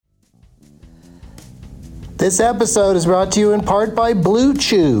This episode is brought to you in part by Blue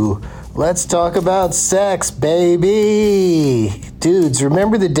Chew. Let's talk about sex, baby. Dudes,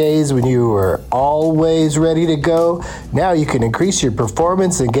 remember the days when you were always ready to go? Now you can increase your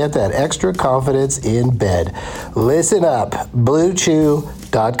performance and get that extra confidence in bed. Listen up,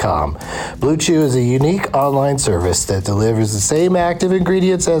 BlueChew.com. Blue Chew is a unique online service that delivers the same active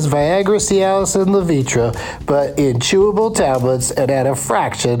ingredients as Viagra, Cialis, and Levitra, but in chewable tablets and at a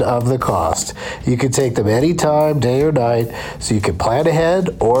fraction of the cost. You can take them anytime, day or night, so you can plan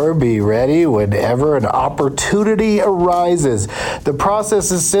ahead or be ready whenever an opportunity arises. The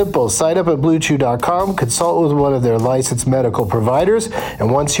process is simple. Sign up at BlueChew.com, consult with one of their licensed medical providers, and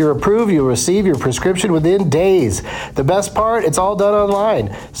once you're approved, you'll receive your prescription within days. The best part, it's all done online,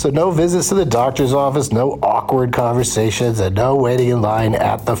 so no visits to the doctor's office, no awkward conversations, and no waiting in line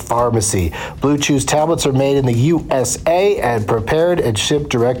at the pharmacy. Blue Chew's tablets are made in the USA and prepared and shipped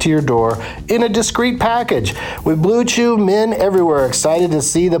direct to your door in a discreet package. With Blue Chew, men everywhere are excited to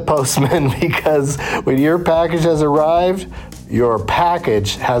see the postman because when your package has arrived, your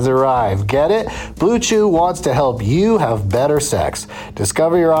package has arrived. Get it? Blue Chew wants to help you have better sex.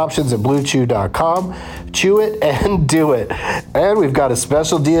 Discover your options at BlueChew.com. Chew it and do it. And we've got a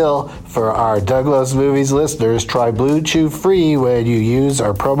special deal for our Douglas Movies listeners. Try Blue Chew free when you use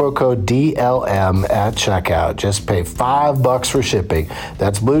our promo code DLM at checkout. Just pay $5 for shipping.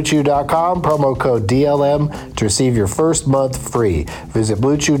 That's BlueChew.com, promo code DLM to receive your first month free. Visit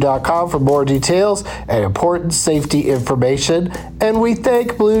BlueChew.com for more details and important safety information. And we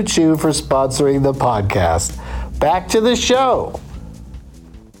thank Blue Chew for sponsoring the podcast. Back to the show.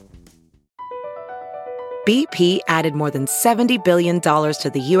 BP added more than $70 billion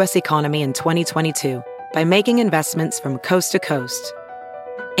to the U.S. economy in 2022 by making investments from coast to coast.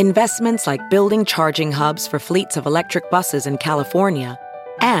 Investments like building charging hubs for fleets of electric buses in California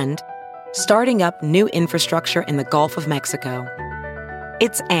and starting up new infrastructure in the Gulf of Mexico.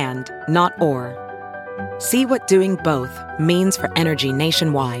 It's and, not or. See what doing both means for energy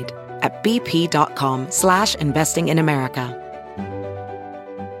nationwide at bp.com/investing in America.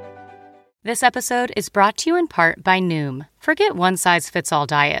 This episode is brought to you in part by Noom. Forget one-size-fits-all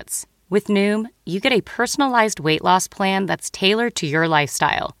diets. With Noom, you get a personalized weight loss plan that's tailored to your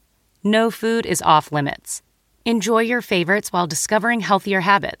lifestyle. No food is off-limits. Enjoy your favorites while discovering healthier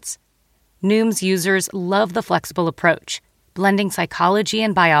habits. Noom's users love the flexible approach, blending psychology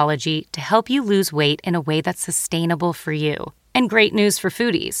and biology to help you lose weight in a way that's sustainable for you. And great news for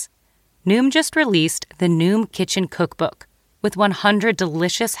foodies. Noom just released the Noom Kitchen Cookbook with 100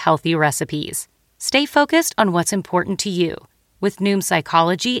 delicious, healthy recipes. Stay focused on what's important to you with Noom's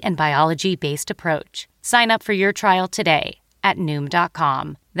psychology and biology-based approach. Sign up for your trial today at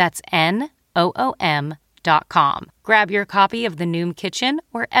Noom.com. That's NOOM.com. Grab your copy of the Noom Kitchen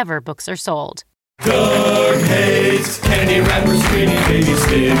wherever books are sold. Doug hates candy wrappers, screaming baby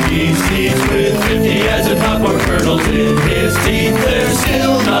sticky seeds with 50 as a popcorn kernels in his teeth. There's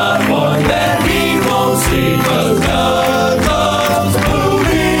still not one that he won't see, 'cause Doug loves movies.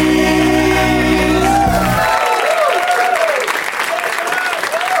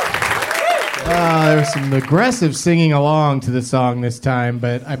 There's some aggressive singing along to the song this time,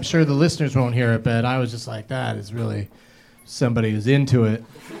 but I'm sure the listeners won't hear it, but I was just like, that is really somebody who's into it.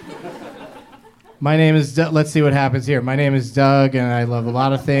 My name is Doug. Let's see what happens here. My name is Doug, and I love a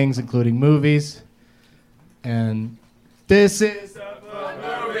lot of things, including movies. And this is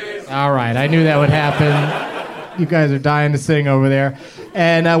movies. All right, I knew that would happen. You guys are dying to sing over there.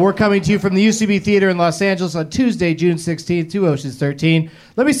 And we're coming to you from the UCB Theater in Los Angeles on Tuesday, June 16th, 2 Oceans 13.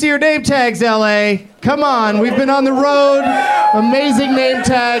 Let me see your name tags, LA. Come on, we've been on the road. Amazing name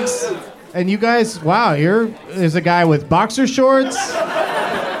tags. And you guys, wow, there's a guy with boxer shorts.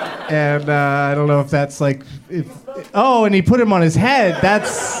 And I don't know if that's like, and he put him on his head. I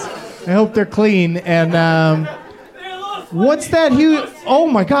hope they're clean. And what's that huge, oh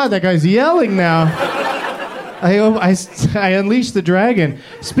my God, that guy's yelling now. I unleashed the dragon.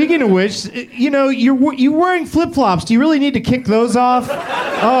 Speaking of which, you're wearing flip-flops. Do you really need to kick those off?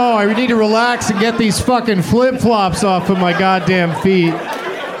 Oh, I need to relax and get these fucking flip-flops off of my goddamn feet.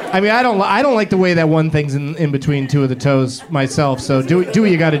 I mean, I don't like the way that one thing's in between two of the toes myself. So do what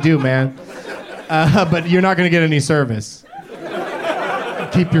you got to do, man. But you're not gonna get any service.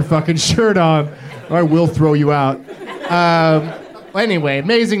 Keep your fucking shirt on, or I will throw you out. Anyway,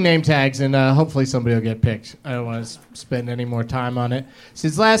 amazing name tags, and hopefully somebody will get picked. I don't want to spend any more time on it.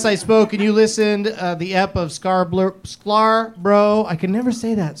 Since last I spoke and you listened, the ep of Scarborough, I can never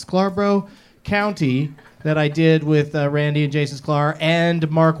say that, Scarborough County, that I did with Randy and Jason Sklar and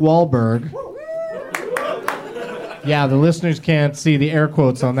Mark Wahlberg. Yeah, the listeners can't see the air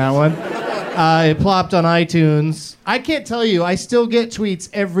quotes on that one. It plopped on iTunes. I can't tell you, I still get tweets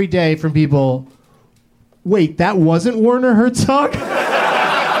every day from people, wait, that wasn't Werner Herzog?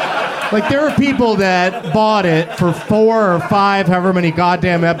 Like, there are people that bought it for 4 or 5, however many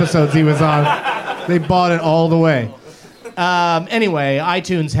goddamn episodes he was on. They bought it all the way. Anyway,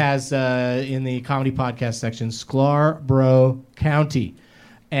 iTunes has, in the comedy podcast section, Scarborough County.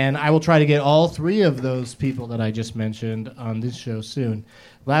 And I will try to get all 3 of those people that I just mentioned on this show soon.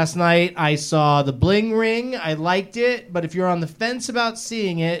 Last night, I saw The Bling Ring. I liked it, but if you're on the fence about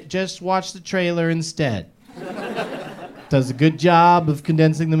seeing it, just watch the trailer instead. Does a good job of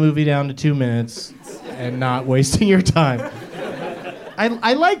condensing the movie down to 2 minutes and not wasting your time.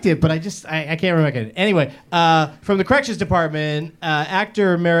 I liked it, but I can't remember it. Anyway, from the corrections department,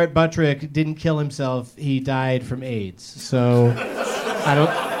 actor Merritt Buttrick didn't kill himself. He died from AIDS. So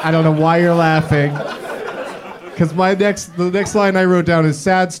I don't know why you're laughing. Because the next line I wrote down is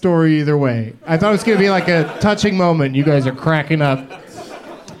sad story either way. I thought it was going to be like a touching moment. You guys are cracking up.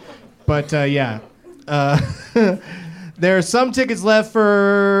 But yeah. There are some tickets left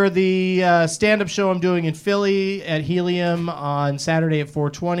for the stand-up show I'm doing in Philly at Helium on Saturday at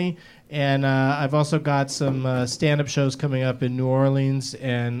 4:20. And I've also got some stand-up shows coming up in New Orleans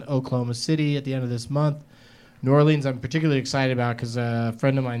and Oklahoma City at the end of this month. New Orleans I'm particularly excited about because a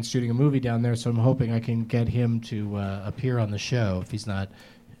friend of mine's shooting a movie down there, so I'm hoping I can get him to appear on the show if he's not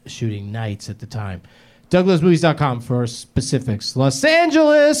shooting nights at the time. DouglasMovies.com for specifics. Los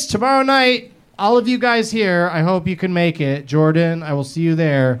Angeles, tomorrow night. All of you guys here, I hope you can make it. Jordan, I will see you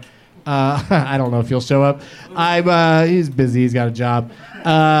there. I don't know if you'll show up. He's busy. He's got a job.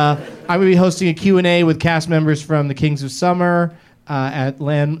 I'm going to be hosting a Q&A with cast members from The Kings of Summer at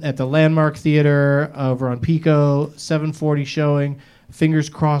the Landmark Theater over on Pico, 7:40 showing. Fingers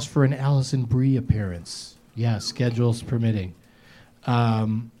crossed for an Alison Brie appearance. Yeah, schedules permitting.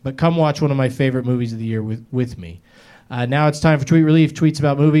 But come watch one of my favorite movies of the year with me. Now it's time for Tweet Relief. Tweets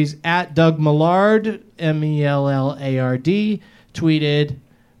about movies. At Doug Millard, Mellard, tweeted,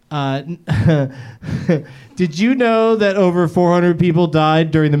 did you know that over 400 people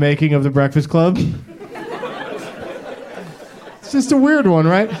died during the making of The Breakfast Club? It's just a weird one,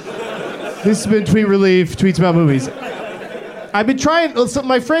 right? This has been Tweet Relief, tweets about movies. I've been trying,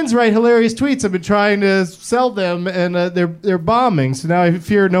 my friends write hilarious tweets. I've been trying to sell them, and they're bombing. So now I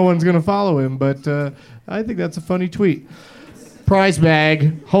fear no one's going to follow him, but I think that's a funny tweet. Prize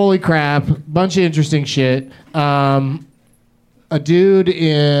bag, holy crap, bunch of interesting shit. A dude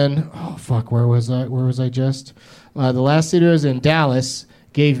in, where was I just? The last theater I was in, Dallas,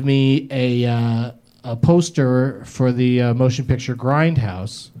 gave me a poster for the motion picture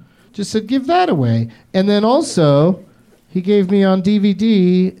Grindhouse. Just said, give that away. And then also, he gave me on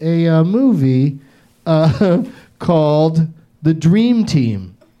DVD a movie called The Dream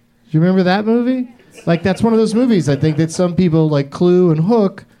Team. Do you remember that movie? Like, that's one of those movies, I think, that some people, like Clue and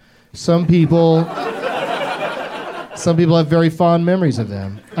Hook, some people have very fond memories of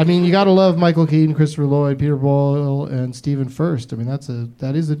them. I mean, you got to love Michael Keaton, Christopher Lloyd, Peter Boyle, and Stephen Furst. I mean,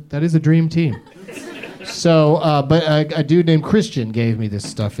 that is a dream team. So, but a dude named Christian gave me this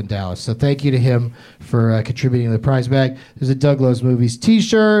stuff in Dallas. So thank you to him for contributing to the prize bag. There's a Doug Loves Movies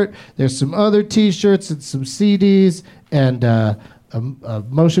t-shirt. There's some other t-shirts and some CDs and a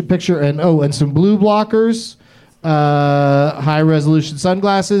motion picture and some blue blockers, high resolution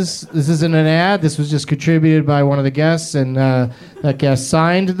sunglasses. This isn't an ad. This was just contributed by one of the guests, and that guest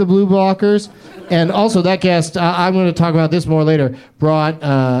signed the blue blockers. And also that guest, I'm going to talk about this more later, brought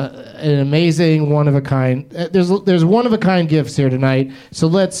an amazing one-of-a-kind. There's one-of-a-kind gifts here tonight. So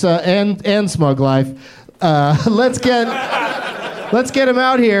let's, and Smug Life. Let's get him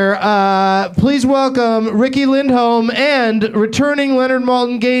out here. Please welcome Riki Lindhome and returning Leonard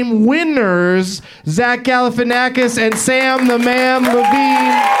Maltin game winners, Zach Galifianakis and Samm the Man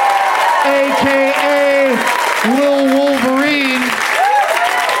Levine, a.k.a. Lil Wolverine.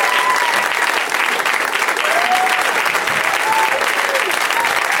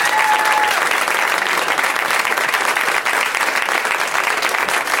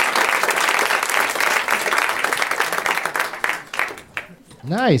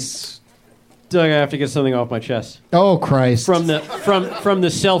 Nice. Doug, I have to get something off my chest. Oh, Christ. From the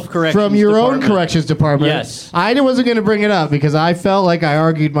self-corrections From your department. own corrections department. Yes. I wasn't going to bring it up because I felt like I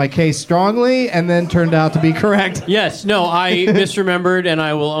argued my case strongly and then turned out to be correct. Yes. No, I misremembered, and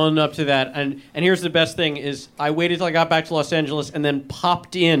I will own up to that. And here's the best thing is I waited till I got back to Los Angeles and then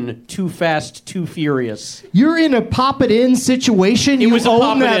popped in Too Fast, Too Furious. You're in a pop-it-in situation? You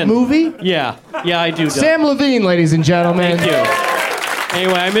own that movie? Yeah. Yeah, I do, Doug. Samm Levine, ladies and gentlemen. Thank you.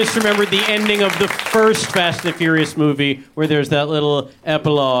 Anyway, I misremembered the ending of the first Fast and the Furious movie, where there's that little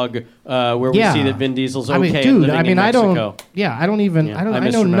epilogue where we see that Vin Diesel's okay. Living in Mexico. I don't even. I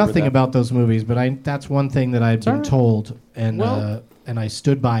know nothing about those movies, but that's one thing that I've been told, and I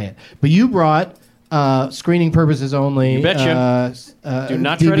stood by it. But you brought screening purposes only. You betcha. Do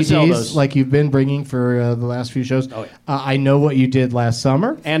not try DVDs to sell those, like you've been bringing for the last few shows. Oh, yeah. I know what you did last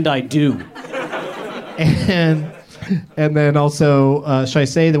summer, and I do. And then also, should I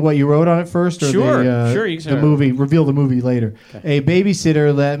say what you wrote on it first? Or sure. You can the movie. Reveal the movie later. Okay. A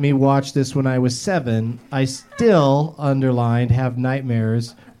babysitter let me watch this when I was 7. I still, underlined, have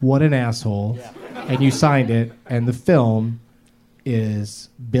nightmares. What an asshole. Yeah. And you signed it, and the film is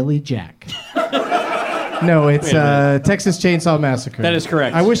Billy Jack. No, it's Texas Chainsaw Massacre. That is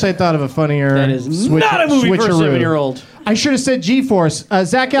correct. I wish I thought of a funnier That is not a movie for a 7-year-old. I should have said G-Force.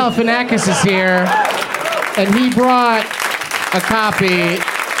 Zach Galifianakis is here, and he brought a copy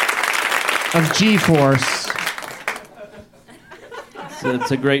of G-Force.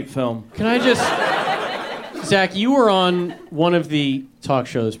 It's a great film. Can I just... Zach, you were on one of the talk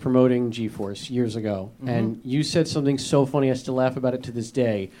shows promoting G-Force years ago, and you said something so funny I still laugh about it to this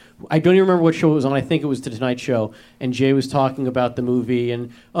day. I don't even remember what show it was on. I think it was The Tonight Show, and Jay was talking about the movie,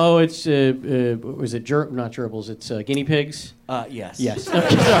 and it's was it not gerbils? It's guinea pigs. Yes. Yes.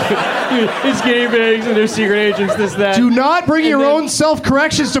 Okay, sorry. It's guinea pigs and they're secret agents. This that. Do not bring your own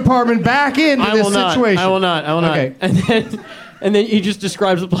self-corrections department back into this situation. I will not. Okay. And then he just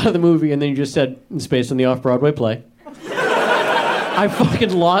describes the plot of the movie, and then you just said, it's based on the off-Broadway play.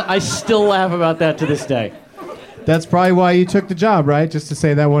 I still laugh about that to this day. That's probably why you took the job, right? Just to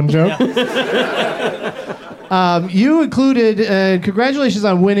say that one joke? Yeah. You included, congratulations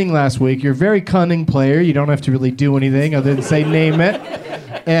on winning last week. You're a very cunning player. You don't have to really do anything other than say name it.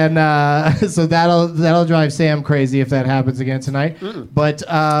 And so that'll drive Sam crazy if that happens again tonight. But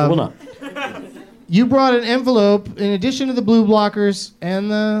I will not. You brought an envelope, in addition to the blue blockers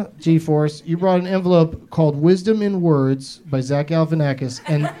and the G-Force, you brought an envelope called Wisdom in Words by Zach Galifianakis.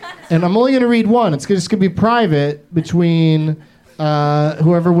 And I'm only going to read one. It's just going to be private between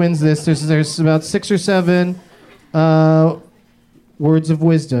whoever wins this. There's about 6 or 7 words of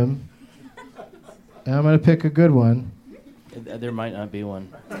wisdom. And I'm going to pick a good one. There might not be one.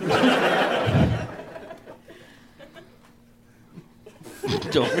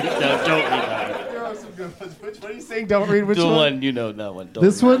 Don't read that. Which one are you saying? Don't read which one? The one, you know that one.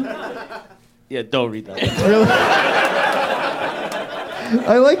 This one? Yeah, don't read that one. Really?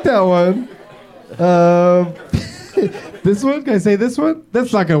 I like that one. This one? Can I say this one?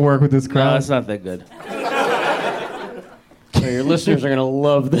 That's not going to work with this crowd. No, it's not that good. So your listeners are going to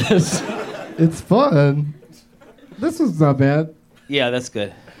love this. It's fun. This one's not bad. Yeah, that's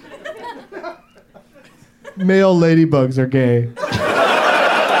good. Male ladybugs are gay.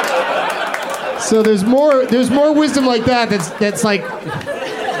 So there's more wisdom like that that's like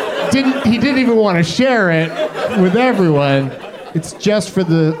he didn't even want to share it with everyone. It's just for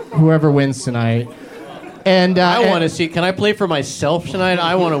whoever wins tonight. And I want to see. Can I play for myself tonight?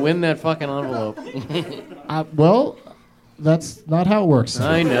 I want to win that fucking envelope. Well, that's not how it works.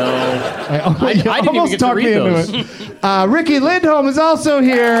 I know. I didn't even get to read those. Riki Lindhome is also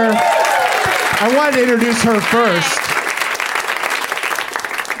here. I wanted to introduce her first.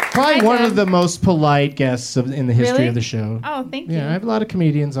 Probably one of the most polite guests in the history of the show. Oh, thank you. Yeah, I have a lot of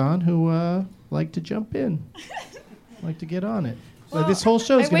comedians on who like to jump in, like to get on it. Well, this whole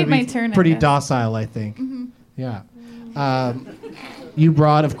show is going to be pretty docile, I think. Mm-hmm. Yeah. You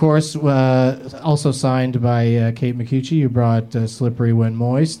brought, of course, also signed by Kate McCucci, you brought Slippery When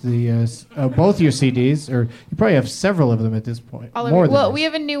Moist, both your CDs, or you probably have several of them at this point. We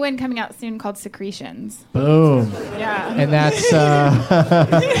have a new one coming out soon called Secretions. Boom. Yeah. And that's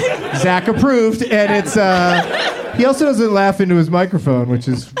Zach approved, and it's he also doesn't laugh into his microphone, which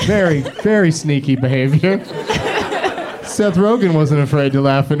is very, very sneaky behavior. Seth Rogen wasn't afraid to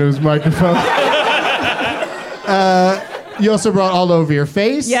laugh into his microphone. You also brought All Over Your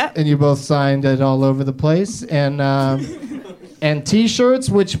Face, and you both signed it all over the place, and T-shirts,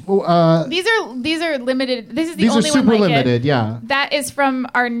 which these are limited. This is the only one. These are super limited, yeah. That is from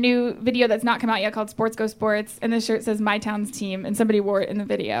our new video that's not come out yet called Sports Go Sports, and the shirt says My Town's Team, and somebody wore it in the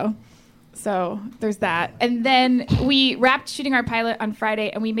video. So there's that. And then we wrapped shooting our pilot on Friday,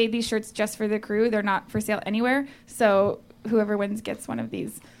 and we made these shirts just for the crew. They're not for sale anywhere, so whoever wins gets one of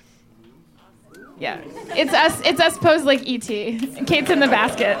these. Yeah, it's us posed like E.T. Kate's in the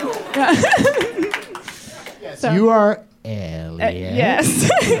basket. Yes, so. You are Elliot.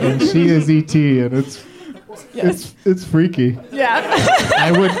 Yes. And she is E.T. and it's freaky. Yeah.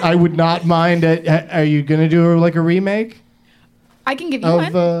 I would not mind it. Are you gonna do like a remake? I can give you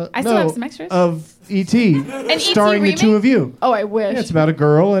one. I still have some extras. Of E.T. An starring E.T. the two of you. Oh, I wish. Yeah, it's about a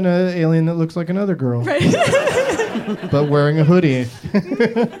girl and an alien that looks like another girl. Right. But wearing a hoodie.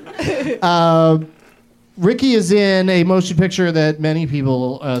 Riki is in a motion picture that many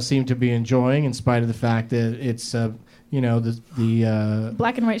people seem to be enjoying, in spite of the fact that it's, the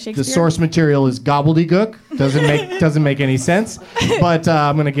black and white Shakespeare. the source material is gobbledygook. Doesn't make any sense. But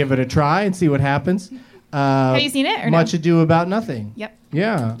I'm going to give it a try and see what happens. Have you seen it? Or Much no? Ado About Nothing. Yep.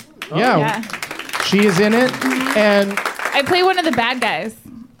 Yeah. Oh, yeah. She is in it, and I play one of the bad guys.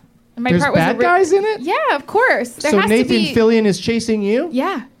 And my there's part was bad guys in it. Yeah, of course. There So has Nathan to be... Fillion is chasing you.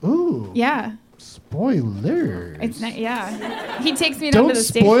 Yeah. Ooh. Yeah. Spoilers. It's not. Yeah. He takes me down Don't to the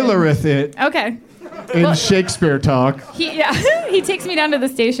station. spoilereth it Okay. in Shakespeare talk. He takes me down to the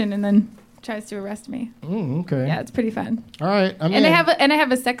station and then tries to arrest me. Okay. Yeah, it's pretty fun. All right. And I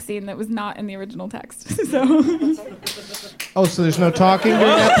have a sex scene that was not in the original text. So. Oh, so there's no talking during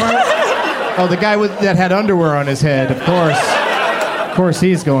that part? Oh, the guy that had underwear on his head, of course. Of course,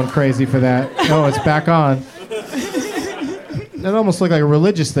 he's going crazy for that. Oh, it's back on. That almost looked like a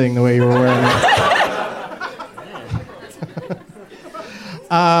religious thing the way you were wearing it.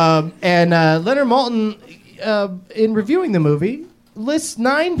 And Leonard Maltin, in reviewing the movie, lists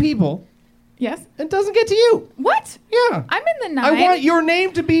 9 people. Yes. And doesn't get to you. What? Yeah. I'm in the 9. I want your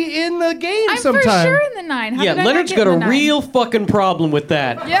name to be in the game I'm sometime. for sure in the 9. How Yeah, did I not Leonard's get got in a the 9? real fucking problem with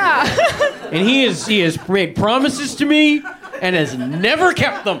that. Yeah. And he has made promises to me and has never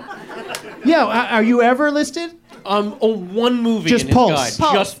kept them. Yeah, are you ever listed? One movie Just in his Pulse.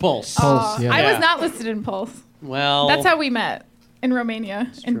 guide. Just Pulse. Pulse, yeah. I Yeah. was not listed in Pulse. Well, That's how we met in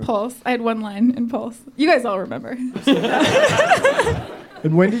Romania in Pulse. I had one line in Pulse. You guys all remember.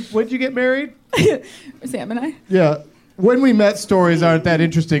 And when did you get married? Sam and I. Yeah. When we met stories aren't that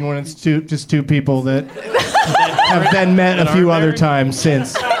interesting when it's just two people that have then met a few other times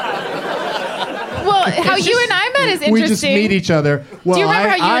since. Well, how you and I met is interesting. We just meet each other. Well, you remember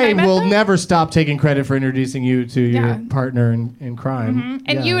how you and I met, will though? never stop taking credit for introducing you to your partner in crime. Mm-hmm.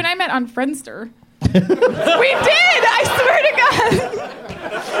 And Yeah. you and I met on Friendster. We did! I swear to God!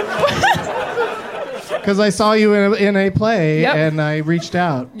 Because I saw you in a play Yep. and I reached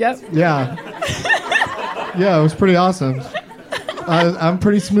out. Yep. Yeah. Yeah, it was pretty awesome. I'm a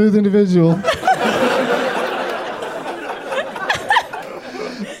pretty smooth individual.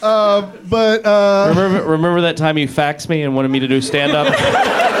 But Remember that time you faxed me and wanted me to do stand-up?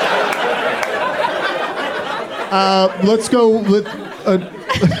 let's go with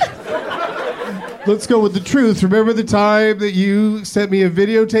let's go with the truth. Remember the time that you sent me a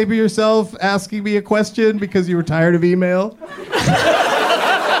videotape of yourself asking me a question because you were tired of email?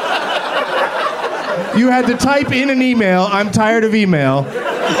 You had to type in an email, "I'm tired of email,"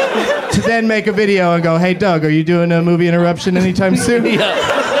 to then make a video and go, "Hey, Doug, are you doing a movie interruption anytime soon?"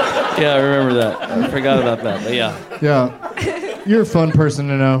 Yeah, I remember that. I forgot about that, but yeah. Yeah. You're a fun person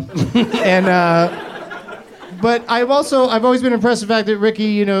to know. And but I've always been impressed with the fact that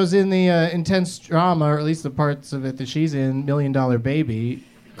Riki, is in the intense drama, or at least the parts of it that she's in, $1 Million Baby,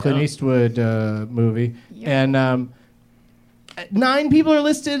 Clint Eastwood movie. Yeah. And 9 people are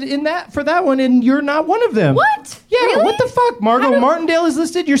listed in that for that one, and you're not one of them. What? Yeah, Really? what the fuck? Margot Martindale is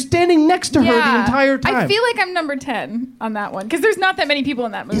listed. You're standing next to her the entire time. I feel like I'm number 10 on that one, because there's not that many people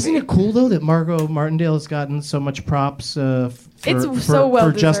in that movie. Isn't it cool, though, that Margot Martindale has gotten so much props for so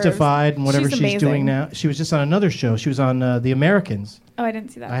well Justified and whatever She's she's doing amazing. now? She was just on another show. She was on The Americans. Oh, I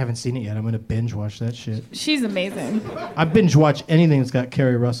didn't see that. I haven't seen it yet. I'm going to binge watch that shit. She's amazing. I binge watch anything that's got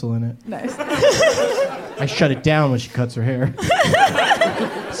Kerry Russell in it. Nice. I shut it down when she cuts her hair.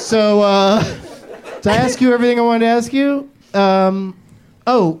 So, did I ask you everything I wanted to ask you?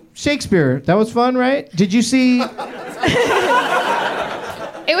 Shakespeare. That was fun, right? Did you see...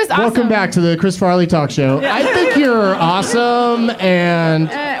 It was awesome. Welcome back to the Chris Farley Talk Show. Yeah. I think you're awesome, and...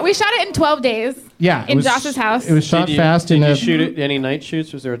 we shot it in 12 days. Yeah. In Josh's house. It was shot fast. Did you shoot it any night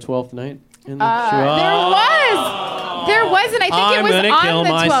shoots? Was there a 12th night in the shoot? There was, and I think I'm it was gonna on kill the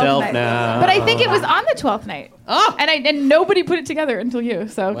 12th myself night. now. But I think it was on the 12th night. Oh. And nobody put it together until you.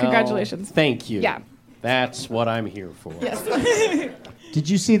 So Well, congratulations. Thank you. Yeah. That's what I'm here for. Yes. Did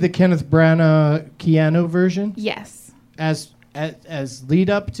you see the Kenneth Branagh Keanu version? Yes. As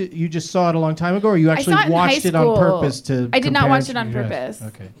lead up to, you just saw it a long time ago, or you actually I saw it in watched high it on school. purpose to? I did not compare watch it on purpose.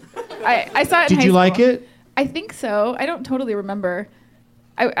 Okay. I saw it. Did in high you like school. it? I think so. I don't totally remember.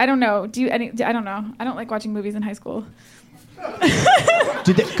 I don't know. I don't know. I don't like watching movies in high school.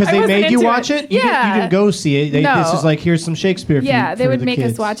 Because I they wasn't made you into watch it? You Yeah. didn't go see it. No. This is like, here's some Shakespeare for Yeah, they for would the make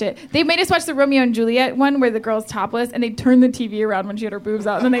kids. us watch it. They made us watch the Romeo and Juliet one where the girl's topless and they turned the TV around when she had her boobs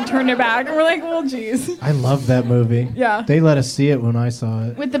out and then they turned it back and we're like, well, geez. I love that movie. Yeah. They let us see it when I saw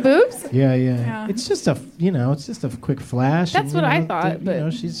it. With the boobs? Yeah. Yeah. It's just a quick flash. That's what I thought,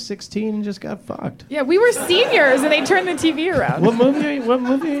 but- she's 16 and just got fucked. Yeah, we were seniors and they turned the TV around. What movie?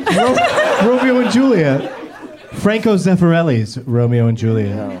 Romeo and Juliet. Franco Zeffirelli's Romeo and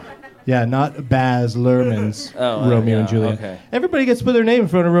Juliet. No. Yeah, not Baz Luhrmann's Romeo and Juliet. Okay. Everybody gets to put their name in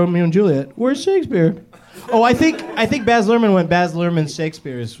front of Romeo and Juliet. Where's Shakespeare? Oh, I think Baz Luhrmann went Baz Luhrmann's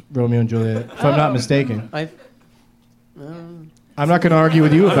Shakespeare's Romeo and Juliet, if I'm not mistaken. I'm not going to argue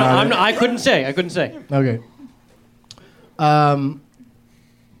with you about it. I couldn't say. Okay.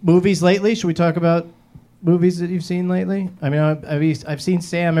 Movies lately? Should we talk about movies that you've seen lately? I mean, I've seen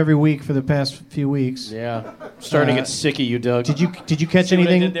Samm every week for the past few weeks. Yeah. Starting to get sick of you, Doug. Did you catch See what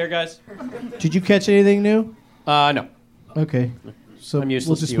I anything? did there, guys? Did you catch anything new? No. Okay. So I'm we'll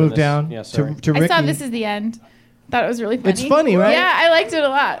useless just to you in move this. down Yeah, to sorry. Ricky. I saw This Is the End. Thought it was really funny. It's funny, right? Yeah, I liked it a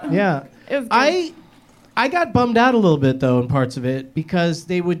lot. Yeah. It was good. I got bummed out a little bit though in parts of it because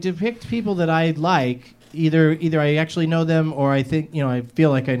they would depict people that I like. Either I actually know them or I think I feel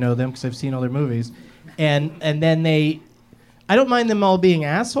like I know them because I've seen all their movies, and then I don't mind them all being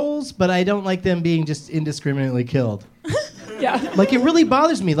assholes, but I don't like them being just indiscriminately killed. Yeah. Like, it really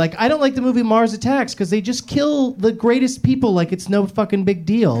bothers me. Like, I don't like the movie Mars Attacks because they just kill the greatest people like it's no fucking big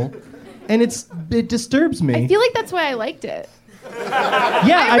deal. And it disturbs me. I feel like that's why I liked it.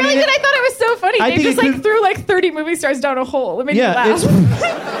 Yeah, I really did. I thought it was so funny. I They think just it could- threw 30 movie stars down a hole. It made me Yeah, laugh.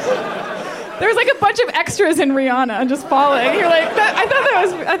 There was a bunch of extras in Rihanna just falling. You're like, I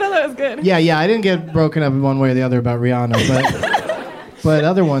thought that was good. Yeah, I didn't get broken up in one way or the other about Rihanna, but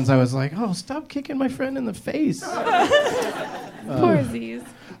other ones I was like, oh, stop kicking my friend in the face. Poor Z's.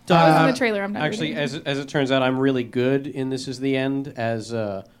 That was in the trailer. I'm not Actually, reading. as it turns out, I'm really good in This Is the End as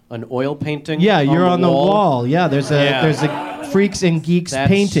an oil painting. Yeah, you're on the wall. Yeah, there's a Freaks and Geeks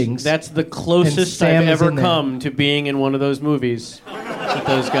paintings. That's the closest Sam I've is ever in there. come to being in one of those movies with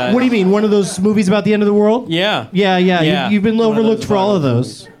those guys. What do you mean? One of those movies about the end of the world? Yeah. Yeah. You've been One of overlooked those for all of violent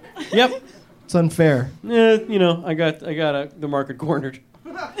those. Yep. It's unfair. I got the market cornered.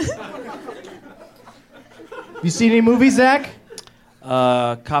 You seen any movies, Zach?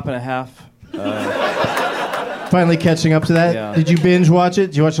 Cop and a Half. Finally catching up to that. Yeah. Did you binge watch it?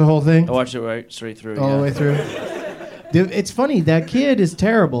 Did you watch the whole thing? I watched it straight through. All the way through. It's funny. That kid is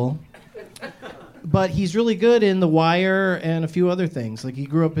terrible, but he's really good in The Wire and a few other things. Like, he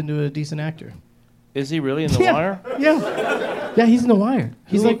grew up into a decent actor. Is he really in The Wire? Yeah, he's in The Wire.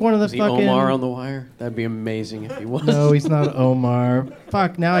 He's like one of the Is he fucking... Omar on The Wire? That'd be amazing if he was. No, he's not Omar.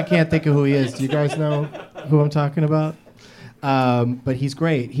 Fuck, now I can't think of who he is. Do you guys know who I'm talking about? But he's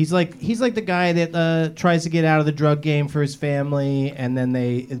great. He's like the guy that tries to get out of the drug game for his family, and then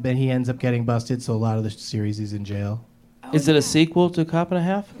he ends up getting busted. So a lot of the series he's in jail. Is it a sequel to Cop and a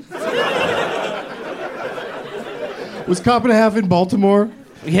Half? Was Cop and a Half in Baltimore?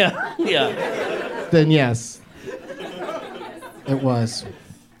 Yeah. Then yes, it was.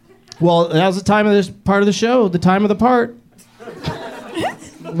 Well, that was the time of this part of the show, the time of the part,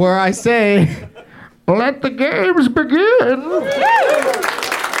 where I say, "Let the games begin."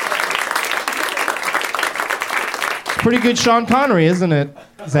 It's pretty good Sean Connery, isn't it,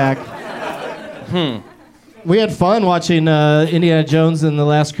 Zach? We had fun watching Indiana Jones and the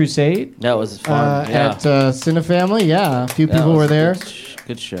Last Crusade. That was fun. At Cinefamily. Yeah, a few That people was were a there.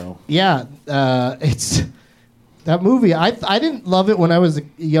 Good show. Yeah, it's that movie. I didn't love it when I was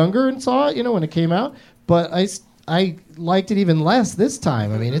younger and saw it, when it came out. But I liked it even less this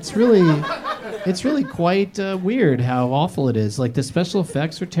time. I mean, it's really quite weird how awful it is. Like, the special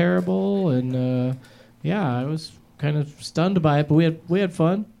effects are terrible, and I was kind of stunned by it. But we had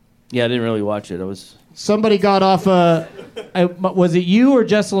fun. Yeah, I didn't really watch it. Somebody got off. Was it you or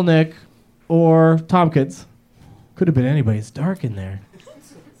Jesselnick or Tompkins? Could have been anybody. It's dark in there.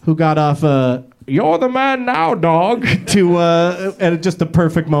 Who got off? You're the man now, dog. To at just the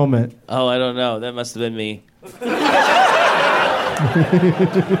perfect moment. Oh, I don't know. That must have been me.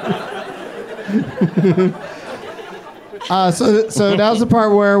 So now's the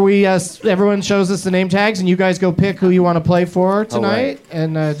part where we everyone shows us the name tags, and you guys go pick who you want to play for tonight,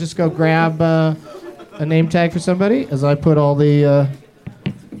 and just go grab a name tag for somebody. As I put all the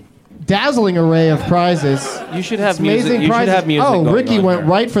dazzling array of prizes. You should have It's music. amazing You should prizes. have music. Oh, going Ricky on went here.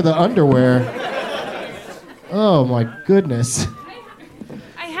 right for the underwear. Oh my goodness.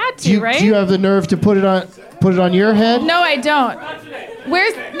 I had to, right? Do you have the nerve to put it on your head? No, I don't.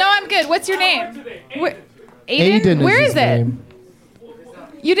 No, I'm good. What's your name? Aiden? Where his is it? name.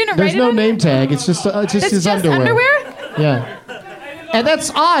 You didn't There's write it no on name there? tag. It's just It's his just underwear? Yeah. And that's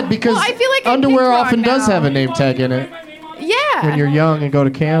odd because Well, I feel like I underwear picked wrong often does now. have a name tag in it Yeah. when you're young and go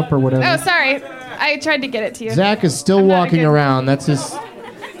to camp or whatever. Oh, sorry. I tried to get it to you. Zach is still I'm not a walking good- around. That's his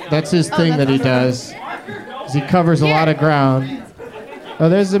thing that he does. Is he covers a lot of ground. Oh,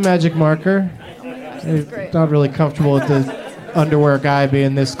 there's the magic marker. I'm great. not really comfortable with the underwear guy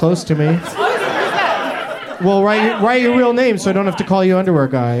being this close to me. Well, write your real name so I don't have to call you underwear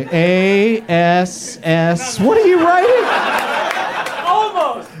guy. A-S-S. What are you writing?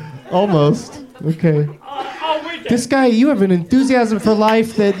 Almost. Okay. This guy, you have an enthusiasm for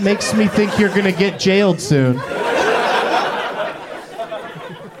life that makes me think you're going to get jailed soon.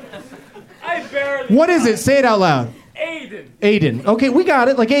 What is it? Say it out loud. Aiden. Okay, we got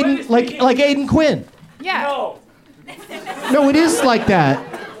it. Like Aiden, like Aiden Quinn. Yeah. No, it is like that.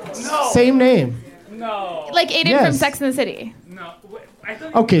 Same name. Like Aiden Yes. from Sex and the City.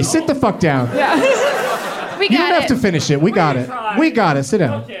 Okay, sit the fuck down. Yeah. We got You don't have it. to finish it. We got it. We got it. Sit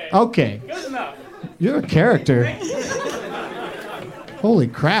down. Okay. You're a character. Holy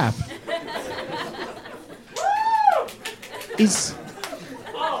crap.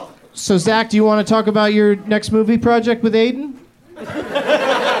 So, Zach, do you want to talk about your next movie project with Aiden?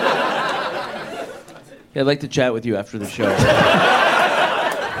 Yeah, I'd like to chat with you after the show.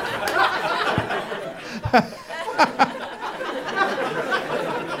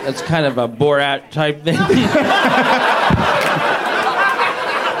 That's kind of a Borat type thing.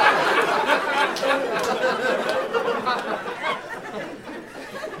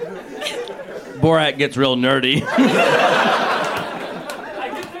 Borat gets real nerdy.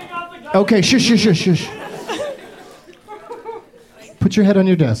 Okay, shush. Put your head on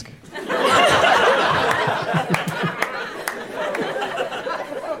your desk.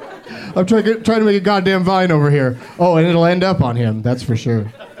 I'm trying to make a goddamn vine over here. Oh, and it'll end up on him, that's for sure.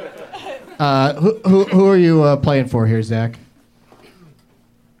 Who are you playing for here, Zach?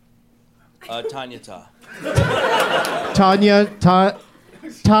 Tanya Ta. Tanya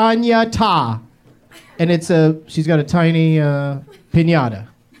Ta. And she's got a tiny piñata.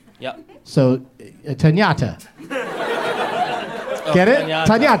 Yep. So, Tanyata. Get it?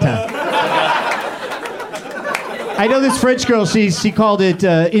 Tanyata. I know this French girl, she called it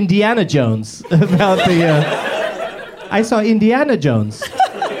Indiana Jones. About the... I saw Indiana Jones.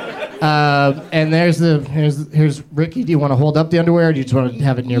 And here's Riki. Do you want to hold up the underwear or do you just want to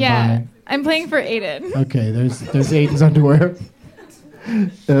have it nearby? Yeah. I'm playing for Aiden. Okay, there's Aiden's underwear.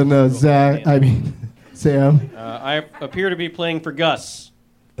 And Sam. I appear to be playing for Gus.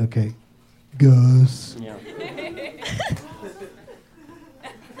 Okay. Gus. Yeah.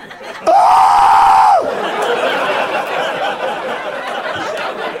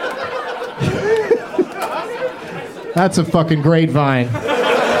 That's a fucking great vine.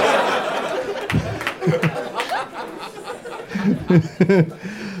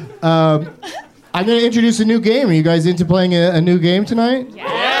 I'm going to introduce a new game. Are you guys into playing a new game tonight?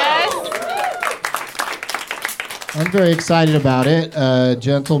 Yes. I'm very excited about it. A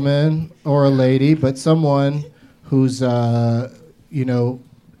gentleman or a lady, but someone whose,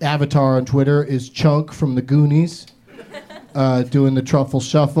 avatar on Twitter is Chunk from the Goonies, doing the Truffle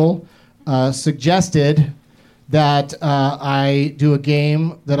Shuffle, suggested that I do a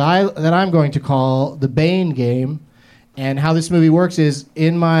game that I'm going to call the Bane game. And how this movie works is,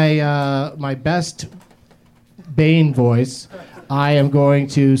 in my my best Bane voice, I am going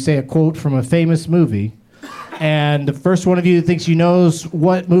to say a quote from a famous movie. And the first one of you who thinks you knows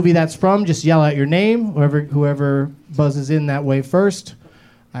what movie that's from, just yell out your name. Whoever buzzes in that way first,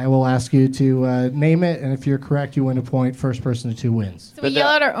 I will ask you to name it. And if you're correct, you win a point. First person to 2 wins. So we yell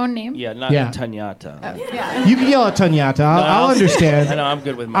out our own name? Yeah, not Yeah. Tanyata. Yeah. You can yell at Tanyata. I'll understand. I know, I'm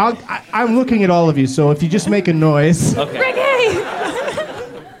good with mine. I'm looking at all of you, so if you just make a noise, Okay. Ricky!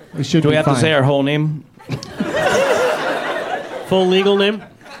 we should Do we be have fine. to say our whole name? Full legal name?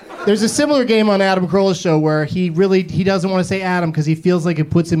 There's a similar game on Adam Carolla's show where he doesn't want to say Adam because he feels like it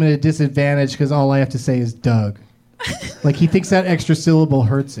puts him at a disadvantage because all I have to say is Doug. Like he thinks that extra syllable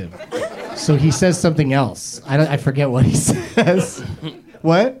hurts him. So he says something else. I forget what he says.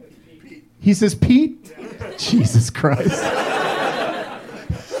 What? He says Pete? Jesus Christ.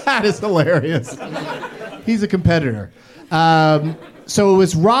 That is hilarious. He's a competitor. So it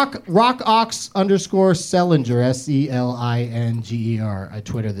was Rock Ox _ Selinger, SELINGER, a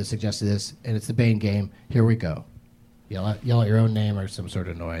Twitter that suggested this, and it's the Bane game. Here we go. Yell out your own name or some sort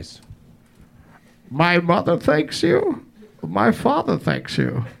of noise. My mother thanks you. My father thanks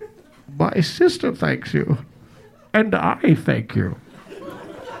you. My sister thanks you. And I thank you.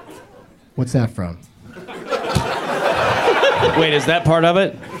 What's that from? Wait, is that part of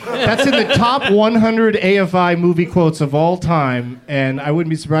it? That's in the top 100 AFI movie quotes of all time, and I wouldn't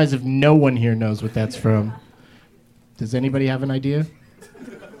be surprised if no one here knows what that's from. Does anybody have an idea?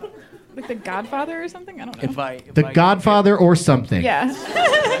 Like The Godfather or something? I don't know. The Godfather or something. Yeah.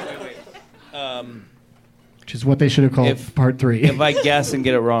 Which is what they should have called part 3. If I guess and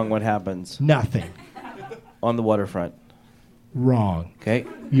get it wrong, what happens? Nothing. On the waterfront. Wrong. Okay.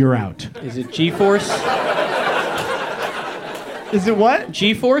 You're out. Is it G-Force? Is it what?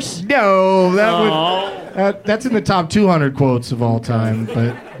 G-Force? No, that's in the top 200 quotes of all time,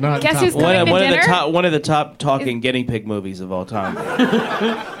 but not Guess top who's coming to dinner? One of the top talking guinea pig movies of all time.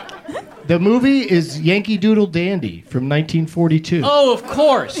 The movie is Yankee Doodle Dandy from 1942. Oh, of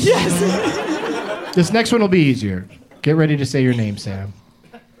course. Yes. This next one will be easier. Get ready to say your name, Sam.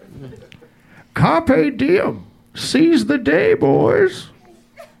 Carpe diem. Seize the day, boys.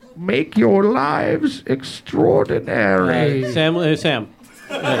 Make your lives extraordinary. Sam.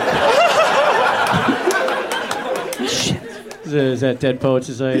 Shit. Is that Dead Poet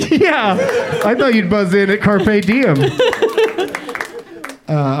Society? Yeah. I thought you'd buzz in at Carpe diem.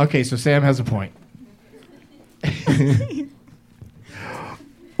 Okay, so Sam has a point.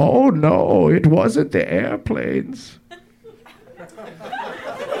 Oh, no, it wasn't the airplanes.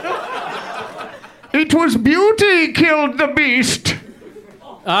 It was beauty killed the beast.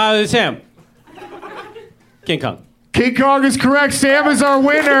 Sam. King Kong. King Kong is correct. Sam is our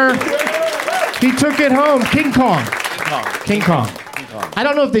winner. He took it home. King Kong. King Kong. I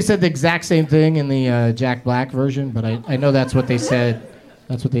don't know if they said the exact same thing in the Jack Black version, but I know that's what they said.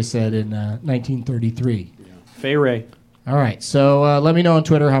 That's what they said in 1933. Fay Ray. All right, so let me know on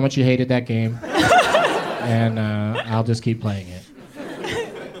Twitter how much you hated that game, and I'll just keep playing it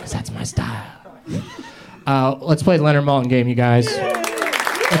because that's my style. Let's play the Leonard Maltin game, you guys.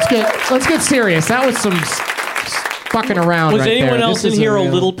 Let's get serious. That was some fucking around. Was right anyone there. else in here a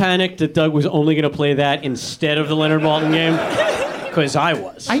little panicked that Doug was only going to play that instead of the Leonard Maltin game? Because I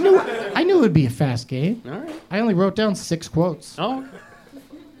was. I knew it would be a fast game. All right. I only wrote down 6 quotes. Oh.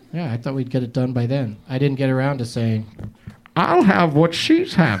 Yeah, I thought we'd get it done by then. I didn't get around to saying, I'll have what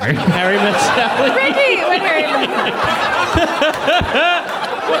she's having. Harry Met Sally. Ricky, when Harry Met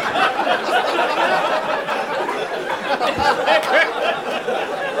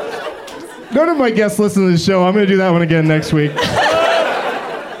None of my guests listen to the show. I'm going to do that one again next week.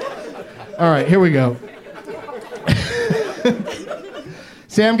 All right, here we go.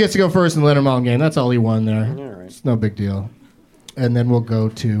 Sam gets to go first in the Leonard Maltin game. That's all he won there. All right. It's no big deal. And then we'll go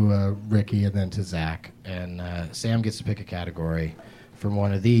to Ricky and then to Zach. And Sam gets to pick a category from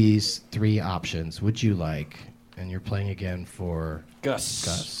one of these 3 options. Would you like? And you're playing again for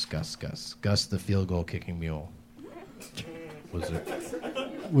Gus. Gus, the field goal kicking mule. Was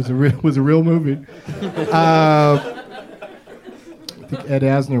a real movie. I think Ed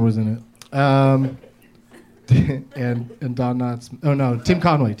Asner was in it. And Don Knotts. Oh no, Tim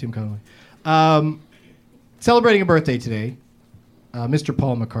Conway. Celebrating a birthday today. Mr.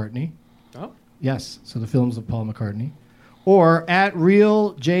 Paul McCartney. Oh. Yes, so the films of Paul McCartney. Or at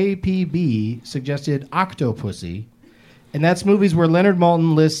Real JPB suggested Octopussy, and that's movies where Leonard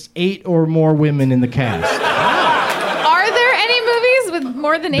Maltin lists 8 or more women in the cast. Are there any movies with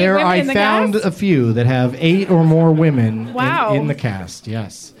more than 8 women in the cast? I found a few that have 8 or more women in the cast,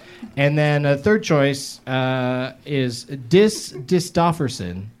 yes. And then a third choice is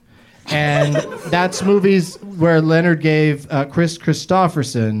Distofferson. And that's movies where Leonard gave Chris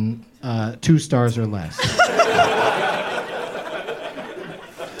Christopherson 2 stars or less.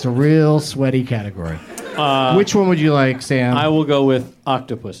 It's a real sweaty category. Which one would you like, Sam? I will go with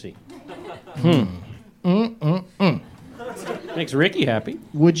Octopussy. Makes Ricky happy.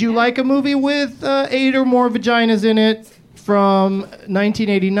 Would you like a movie with 8 or more vaginas in it from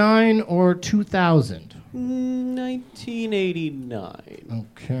 1989 or 2000? 1989.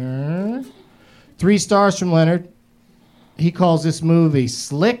 Okay. 3 stars from Leonard. He calls this movie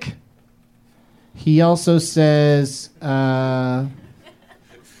slick. He also says that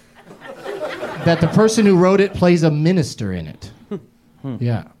the person who wrote it plays a minister in it.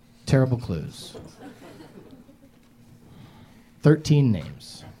 Yeah. Terrible clues. 13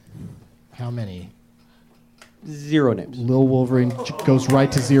 names. How many? 0 names. Lil Wolverine goes right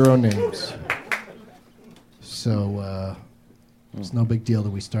to 0 names. So, it's no big deal that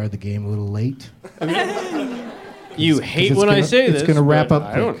we started the game a little late. You hate when I say this. It's going to wrap up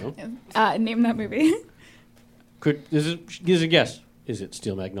I don't know. Name that movie. Give us a guess. Is it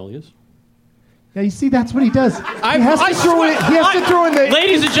Steel Magnolias? Yeah, you see, that's what he does. He has to throw in the...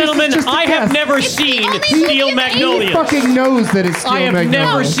 Ladies and gentlemen, I have never seen Steel Magnolias. He fucking knows that it's Steel Magnolias. I have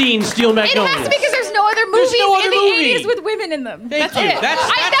never seen Steel It Magnolias. has to be because there's no other other movies no other in the movie. 80s with women in them. Thank That's you. it. That's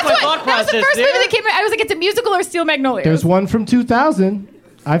my thought That was the process first movie there. that came in. I was like, it's a musical or Steel Magnolias. There's one from 2000.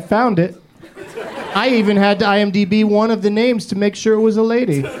 I found it. I even had to IMDb one of the names to make sure it was a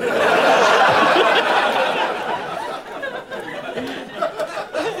lady.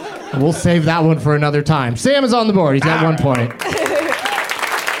 We'll save that one for another time. Sam is on the board. He's got 1 point.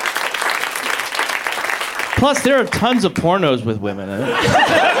 Plus, there are tons of pornos with women in it.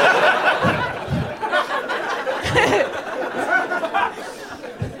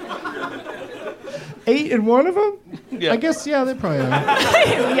 Eight in one of them? Yeah. I guess, yeah, they probably are.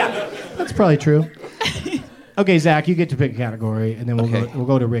 Yeah. That's probably true. Okay, Zach, you get to pick a category, and then Okay. we'll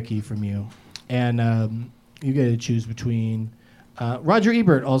go to Ricky from you. And you get to choose between... Roger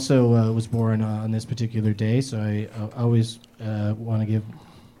Ebert also was born on this particular day, so I always want to give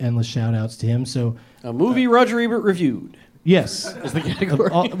endless shout-outs to him. So, A movie Roger Ebert reviewed. yes. Is the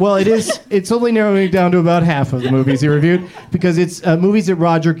category. Well, it's only narrowing down to about half of the movies he reviewed, because it's movies that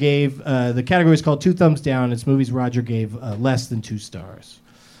Roger gave, the category is called 2 thumbs down. It's movies Roger gave less than 2 stars.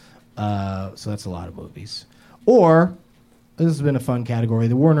 So that's a lot of movies. Or, this has been a fun category,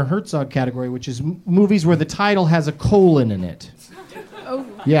 the Werner Herzog category, which is movies where the title has a colon in it. Oh.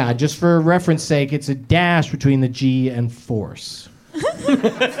 Yeah, just for reference sake, it's a dash between the G and force.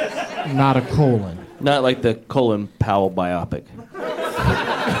 Not a colon. Not like the Colin Powell biopic.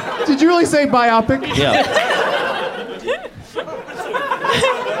 Did you really say biopic? Yeah.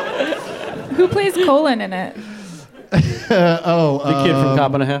 Who plays Colin in it? The kid from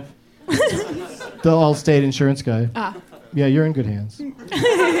Cop and a Half. The Allstate insurance guy. Ah. Yeah, you're in good hands.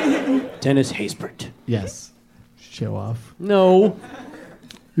 Dennis Haysbert. Yes. Show off. No.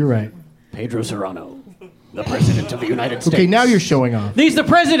 You're right. Pedro Serrano, the president of the United States. Okay, now you're showing off. He's the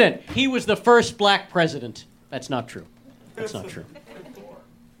president. He was the first black president. That's not true. That's not true.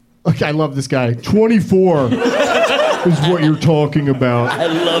 Okay, I love this guy. 24 is what you're talking about. I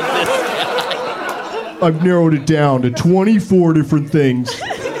love this. I've narrowed it down to 24 different things.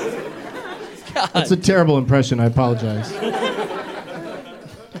 That's a terrible impression. I apologize.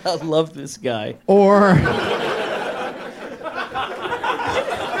 I love this guy. Or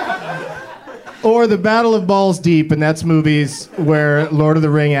the Battle of Balls Deep, and that's movies where Lord of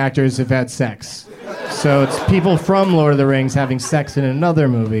the Ring actors have had sex. So it's people from Lord of the Rings having sex in another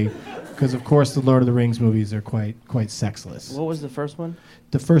movie, because of course the Lord of the Rings movies are quite sexless. What was the first one?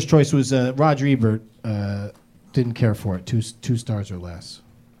 The first choice was Roger Ebert. Didn't care for it. 2 stars or less.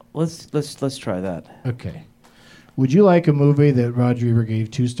 Let's try that. Okay. Would you like a movie that Roger Ebert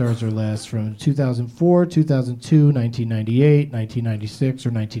gave 2 stars or less from 2004, 2002, 1998, 1996, or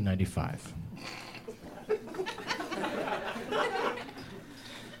 1995?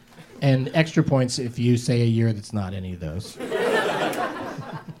 And extra points if you say a year that's not any of those.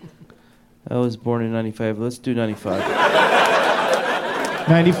 I was born in 95. Let's do 95.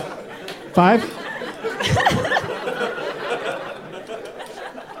 95?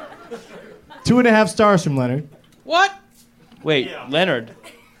 2.5 stars from Leonard. What? Wait, Leonard.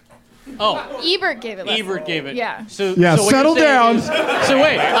 Oh, Ebert gave it. Ebert gave it. Yeah. So Yeah, so what settle you're saying down. is- so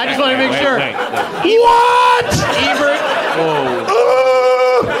wait, I just want to make sure. What?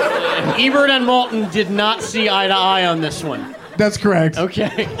 Ebert and Malton did not see eye to eye on this one. That's correct.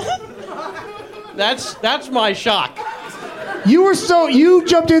 Okay. That's my shock. You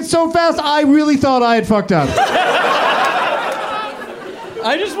jumped in so fast, I really thought I had fucked up.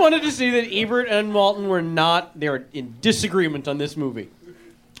 I just wanted to see that Ebert and Malton they were in disagreement on this movie.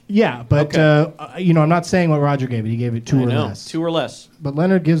 Yeah, but I'm not saying what Roger gave it. He gave it 2 or less. 2 or less. But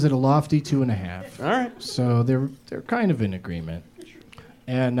Leonard gives it a lofty 2.5. All right. So they're kind of in agreement.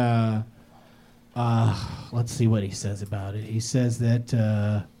 And let's see what he says about it. He says that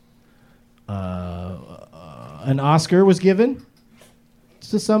an Oscar was given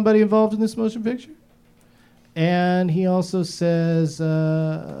to somebody involved in this motion picture. And he also says he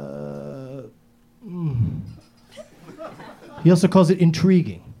also calls it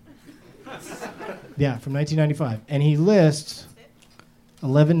intriguing. Yeah, from 1995. And he lists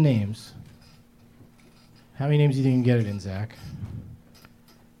 11 names. How many names do you think you can get it in, Zach?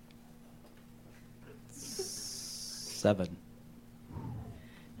 7.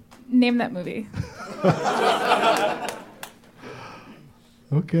 Name that movie.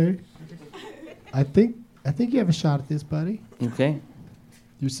 Okay. I think you have a shot at this, buddy. Okay.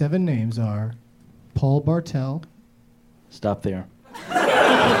 Your 7 names are Paul Bartel. Stop there.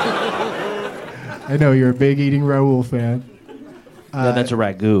 I know you're a big Eating Raoul fan. No, that's a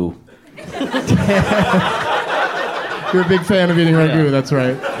ragu. You're a big fan of Eating Ragu, that's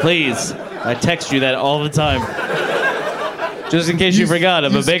right. Please. I text you that all the time. Just in case you forgot,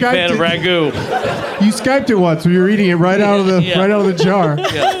 I'm a big fan of ragu. You Skyped it once when you were eating it right out of the jar.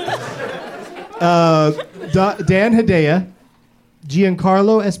 Yeah. Dan Hedaya,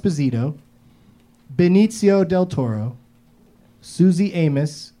 Giancarlo Esposito, Benicio del Toro, Susie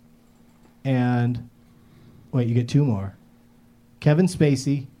Amos, and wait, you get two more. Kevin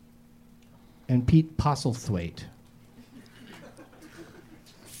Spacey and Pete Postlethwaite.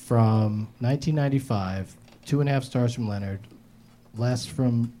 From 1995, 2.5 stars from Leonard, less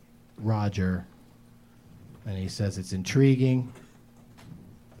from Roger. And he says it's intriguing,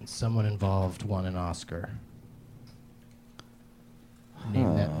 and someone involved won an Oscar.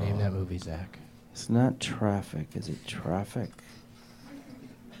 Name that movie, Zach. It's not Traffic. Is it Traffic?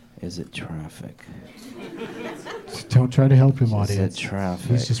 Is it Traffic? Just don't try to help him, Is audience. it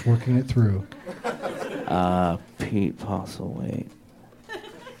Traffic? He's just working it through. Pete Postlethwaite.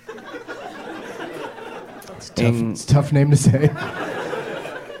 It's a tough name to say.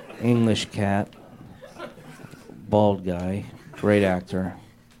 English cat. Bald guy. Great actor.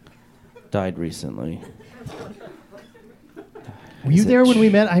 Died recently. Were you there when we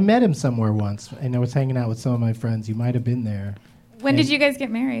met? I met him somewhere once, and I was hanging out with some of my friends. You might have been there. When did you guys get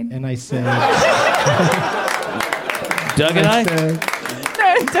married? And I said... Doug and I? No,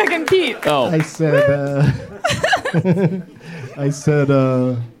 Doug and Pete. Oh. I said,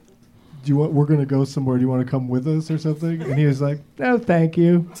 do you want? We're gonna go somewhere. Do you want to come with us or something? And he was like, no, thank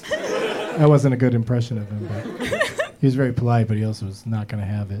you. That wasn't a good impression of him, but he was very polite, but he also was not gonna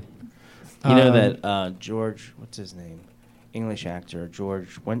have it. You know that George, what's his name? English actor,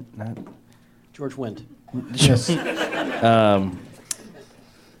 George Wendt, not... George Wendt. Yes.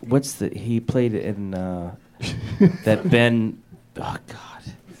 He played in that Ben... Oh, God.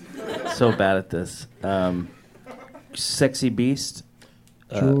 So bad at this. Sexy Beast.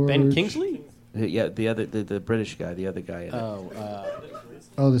 Ben Kingsley? Yeah, the British guy, the other guy.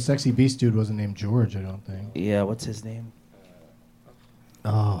 Oh, the Sexy Beast dude wasn't named George, I don't think. Yeah, what's his name?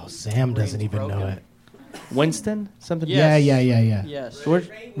 Oh, Sam doesn't even know it. Winston? Something? Yes. Yeah. Yes. George?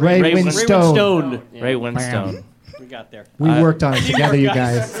 Ray Winstone. Yeah. Ray Winstone. We got there. We worked on it together, you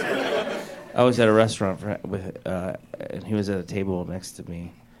guys. I was at a restaurant and he was at a table next to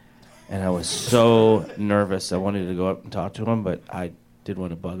me, and I was so nervous. I wanted to go up and talk to him, but I did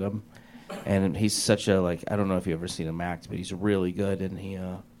want to bug him. And he's such a, like, I don't know if you've ever seen him act, but he's really good. And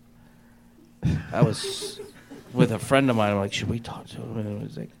I was with a friend of mine. I'm like, should we talk to him? And it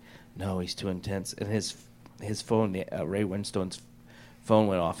was like, no, he's too intense. And his phone, Ray Winstone's phone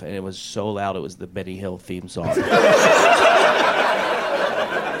went off, and it was so loud. It was the Benny Hill theme song.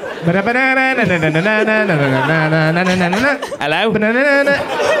 Hello?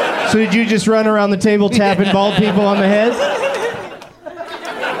 So did you just run around the table tapping bald people on the head?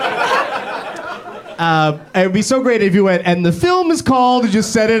 It would be so great if you went, and the film is called, and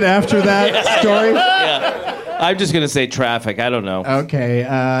just said it after that story. Yeah. I'm just going to say Traffic. I don't know. Okay,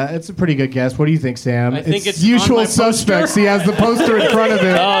 it's a pretty good guess. What do you think, Sam? I think it's Usual on my Suspects. He has the poster in front of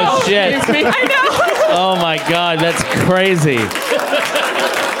him. Oh, shit. I know. Oh, my God. That's crazy.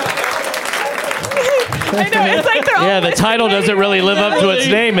 I know. It's like they're all. Yeah, the title doesn't really live up to its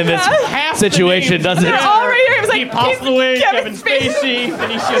name in this situation, does it? They're all right here. It was like Pete Postlethwaite, Kevin Spacey,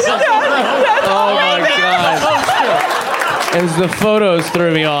 Benicio del Toro. Oh, my God. It was the photos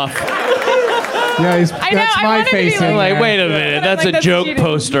threw me off. Yeah, that's I my wanted to be face. like- I'm like, in wait there. a minute. That's Like, a that's joke cheating.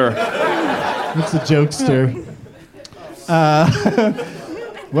 poster. It's a jokester.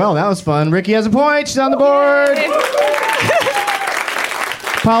 Well, that was fun. Riki has a point. She's on the board.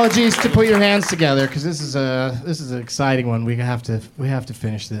 Apologies to put your hands together because this is an exciting one. We have to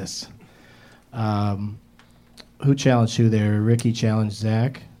finish this. Who challenged who there? Riki challenged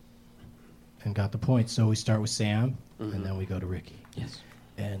Zach and got the point. So we start with Sam and then we go to Riki. Yes.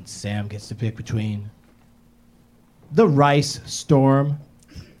 And Sam gets to pick between The Rice Storm,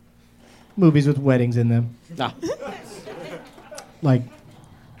 movies with weddings in them, Ah. like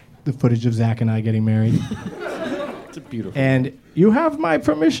the footage of Zach and I getting married. It's a beautiful. And You Have My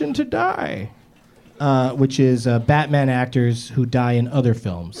Permission to Die, which is Batman actors who die in other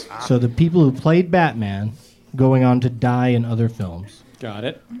films. So the people who played Batman going on to die in other films. Got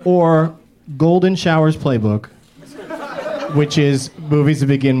it. Or Golden Shower's Playbook, which is movies that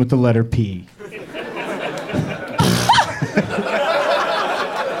begin with the letter P.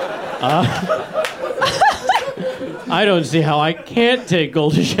 I don't see how I can't take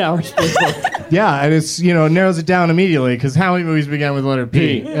Golden Shower's playbook. Yeah, and it's, narrows it down immediately, because how many movies began with the letter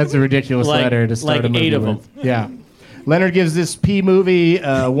P? P. That's a ridiculous letter to start like a movie 8 of with. them. Yeah. Leonard gives this P movie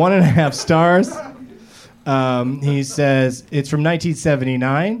 1.5 stars. He says it's from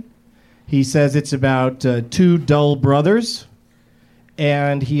 1979. He says it's about two dull brothers.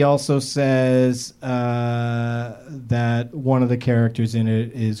 And he also says that one of the characters in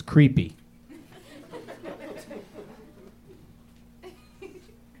it is creepy.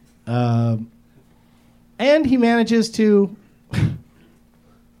 And he manages to...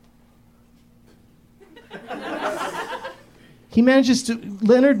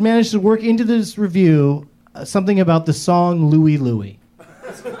 Leonard managed to work into this review something about the song Louie Louie.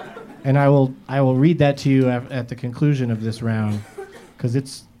 And I will read that to you at the conclusion of this round, because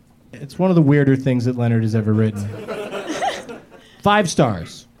it's one of the weirder things that Leonard has ever written. 5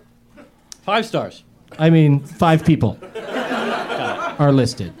 stars. 5 stars. I mean, 5 people are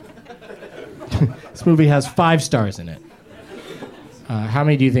listed. This movie has 5 stars in it. How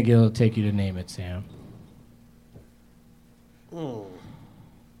many do you think it'll take you to name it, Sam?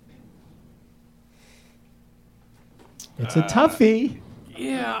 It's a toughie.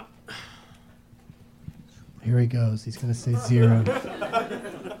 Yeah. Here he goes. He's going to say 0.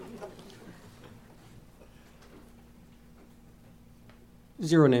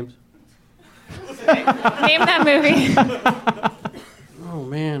 Zero names. Name that movie. Oh,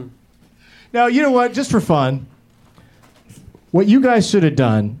 man. Now, you know what? Just for fun, what you guys should have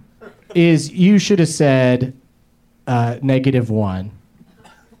done is you should have said -1,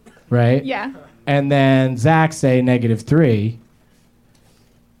 right? Yeah. And then Zach say -3.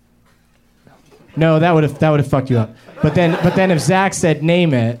 No, that would have fucked you up. But then if Zach said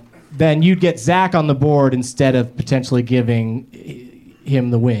name it, then you'd get Zach on the board instead of potentially giving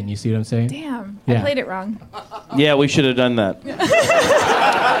him the win. You see what I'm saying? Damn. Yeah. I played it wrong. Yeah, we should have done that.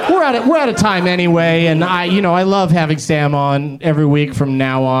 We're out of time anyway, and I love having Sam on every week from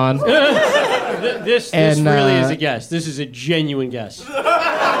now on. This really is a guess. This is a genuine guess.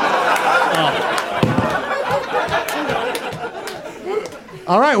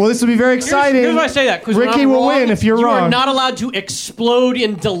 All right, well, this will be very exciting. Here's why I say that. Ricky will win if you're wrong. You are not allowed to explode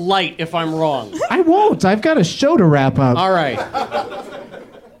in delight if I'm wrong. I won't. I've got a show to wrap up. All right.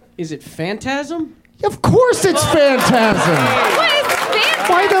 Is it Phantasm? Of course it's Phantasm. What is Phantasm?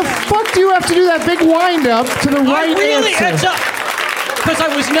 Why the fuck do you have to do that big wind-up to the right answer? Because I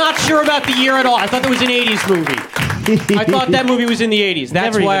was not sure about the year at all. I thought that was an 80s movie. I thought that movie was in the 80s.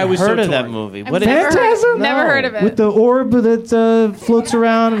 That's Never why I even was heard so of that torn. movie. I've What is Phantasm? Never heard of it. With the orb that floats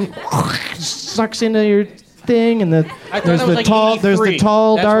around and sucks into your thing, and I thought that was like 83. there's the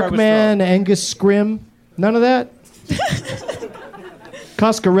tall That's where I dark was man, thrown. Angus Scrim. None of that.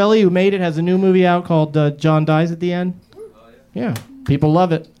 Coscarelli, who made it, has a new movie out called John Dies at the End. Yeah, people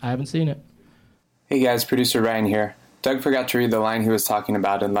love it. I haven't seen it. Hey guys, producer Ryan here. Doug forgot to read the line he was talking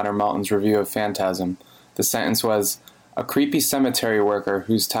about in Leonard Maltin's review of Phantasm. The sentence was, "A creepy cemetery worker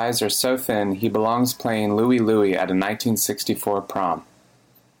whose ties are so thin he belongs playing Louie Louie at a 1964 prom."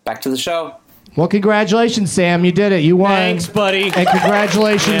 Back to the show. Well, congratulations, Sam. You did it. You won. Thanks, buddy. And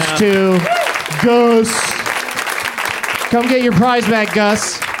congratulations to Gus. Come get your prize back,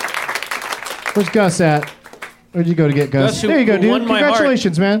 Gus. Where's Gus at? Where'd you go to get Gus? Gus, who There you go, dude. won my heart.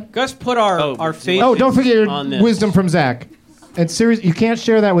 Congratulations, man. Gus put our faces Oh, don't forget on your this. wisdom from Zach. And seriously, you can't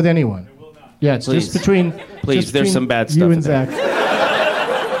share that with anyone. Yeah, it's Please. just between. Please, just there's between some bad you stuff and in there.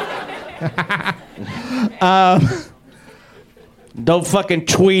 Zach. Don't fucking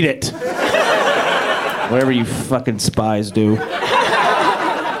tweet it. Whatever you fucking spies do.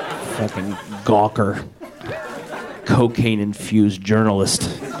 Fucking gawker. Cocaine-infused journalist.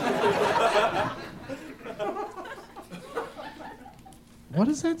 What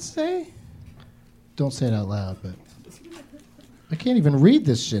does that say? Don't say it out loud, but I can't even read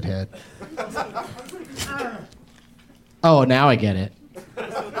this shithead. Oh, now I get it.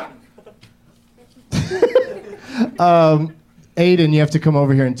 Aiden, you have to come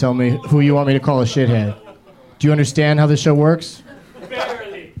over here and tell me who you want me to call a shithead. Do you understand how this show works?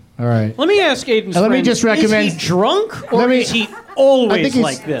 Barely. All right. Let me ask Aiden's Let me friend, just recommend- is he drunk or Let me- is he I always think he's-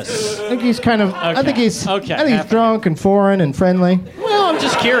 like this? I think he's kind of. I think he's. Okay. I think he's Happy. drunk and foreign and friendly, Well, I'm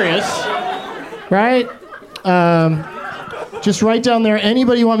just curious. right? Just write down there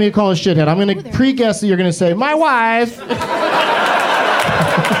anybody you want me to call a shithead. I'm going to pre-guess that you're going to say my wife.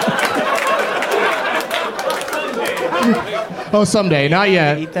 Oh, someday, not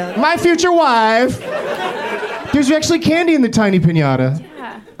yet. My future wife. There's actually candy in the tiny piñata.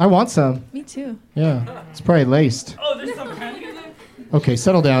 Yeah. I want some. Me too. Yeah, it's probably laced. Oh, there's some candy in there? Okay,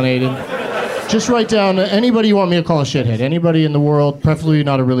 settle down, Aiden. Just write down anybody you want me to call a shithead. Anybody in the world, preferably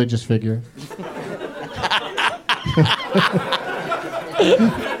not a religious figure.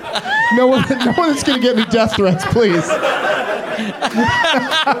 No one that's going to get me death threats, please.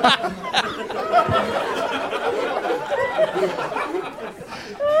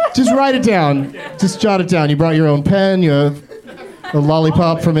 Just write it down. Just jot it down. You brought your own pen. You have A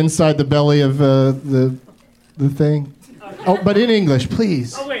lollipop from inside the belly of the thing. Oh, but in English,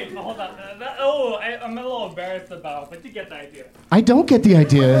 please. Oh, wait, hold on. I'm a little embarrassed about it, but you get the idea. I don't get the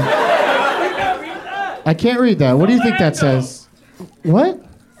idea. You can't read that. I can't read that. What do you think that says? What?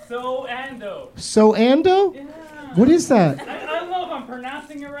 So-ando. So-ando? Yeah. What is that? I don't know if I'm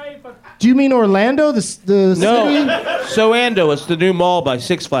pronouncing it right, but... Do you mean Orlando, the city? No, So-ando. It's the new mall by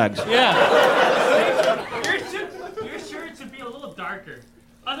Six Flags. Yeah. Your shirt should be a little darker.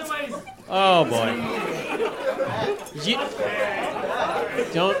 Otherwise... Oh, boy.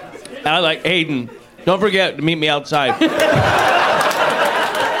 Don't... I like Hayden. Don't forget to meet me outside.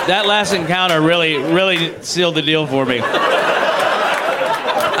 That last encounter really sealed the deal for me.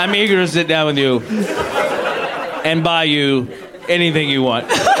 I'm eager to sit down with you and buy you anything you want.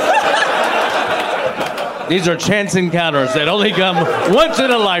 These are chance encounters that only come once in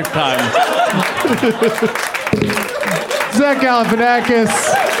a lifetime. Zach Galifianakis.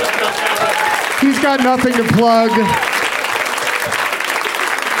 He's got nothing to plug.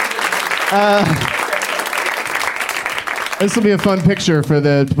 This will be a fun picture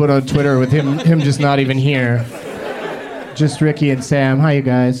to put on Twitter with him just not even here. Just Riki and Samm. Hi, you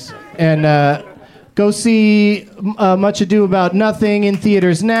guys. And go see Much Ado About Nothing in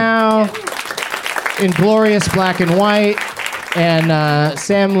theaters now, in glorious black and white. And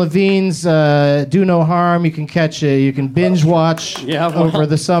Sam Levine's Do No Harm. You can catch it. You can binge watch over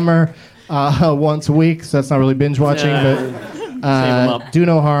the summer once a week. So that's not really binge watching, but Do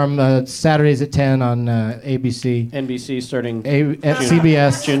No Harm. Saturdays at 10 on ABC. NBC starting at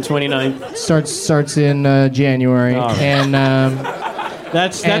CBS. June 29th. Starts in January. Right. And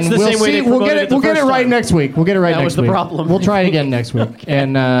that's and the same way they promoted it the We'll get it first right time. next week. We'll get it right That next was the week. problem. We'll try it again next week.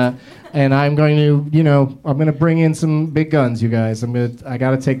 And I'm going to, I'm going to bring in some big guns, you guys. I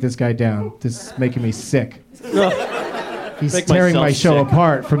got to take this guy down. This is making me sick. He's Make tearing my myself show sick.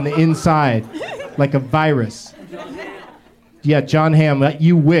 apart from the inside like a virus. Yeah, John Hamm,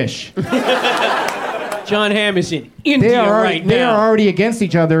 you wish. John Hamm is in India They are now. already against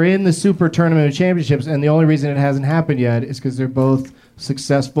each other in the Super Tournament of Championships, and the only reason it hasn't happened yet is because they're both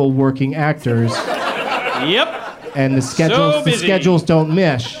successful working actors, Yep. and the busy. schedules don't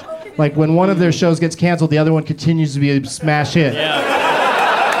mesh. Like when one of their shows gets canceled, the other one continues to be a smash hit.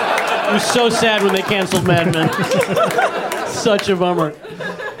 Yeah. It was so sad when they canceled Mad Men. Such a bummer.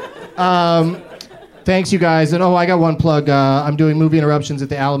 Thanks, you guys. And I got one plug. I'm doing Movie Interruptions at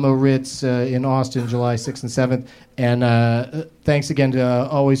the Alamo Ritz in Austin, July 6th and 7th. And thanks again to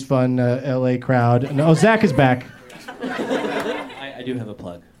always fun LA crowd. And, Zach is back. I do have a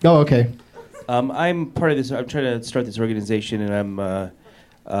plug. Oh, okay. I'm part of this. I'm trying to start this organization, and I'm.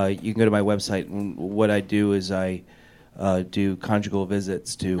 You can go to my website, and what I do is I do conjugal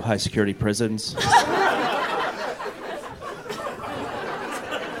visits to high security prisons.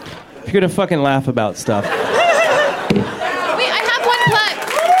 If you're gonna fucking laugh about stuff. Wait, I have one plug.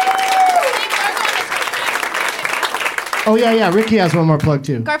 Oh, yeah. Riki has one more plug,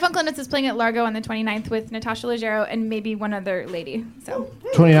 too. Garfunkel is playing at Largo on the 29th with Natasha Leggero and maybe one other lady. So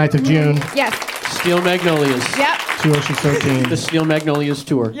 29th of June. yes. Steel Magnolias. Yep. 2 Ocean 13. The Steel Magnolias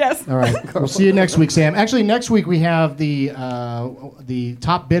tour. Yes. All right. We'll see you next week, Sam. Actually, next week we have the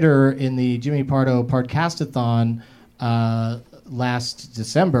top bidder in the Jimmy Pardo Podcastathon last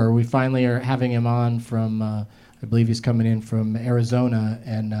December. We finally are having him on from, I believe he's coming in from Arizona,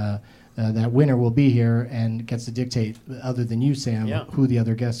 and that winner will be here and gets to dictate, other than you, Sam, who the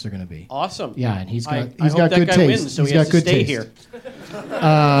other guests are going to be. Awesome. Yeah, and he's got I he's hope got that good guy taste. wins, so he's he has got to good stay taste. here.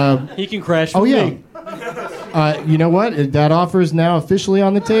 He can crash with me. You know what? That offer is now officially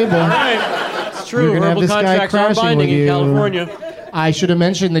on the table. All right. It's true. You're gonna have Verbal this guy contracts are crashing binding with in you. California. I should have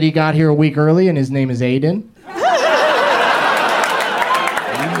mentioned that he got here a week early, and his name is Aiden.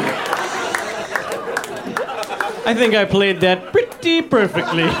 I think I played that pretty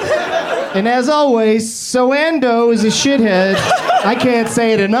perfectly. And as always, So-ando is a shithead. I can't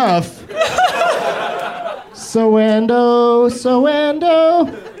say it enough. So-ando.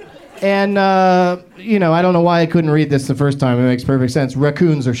 And, I don't know why I couldn't read this the first time. It makes perfect sense.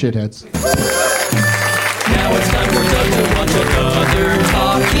 Raccoons are shitheads. Now it's time for Doug to watch another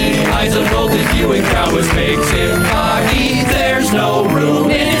talkie. Eyes unrolled, his viewing prowess makes him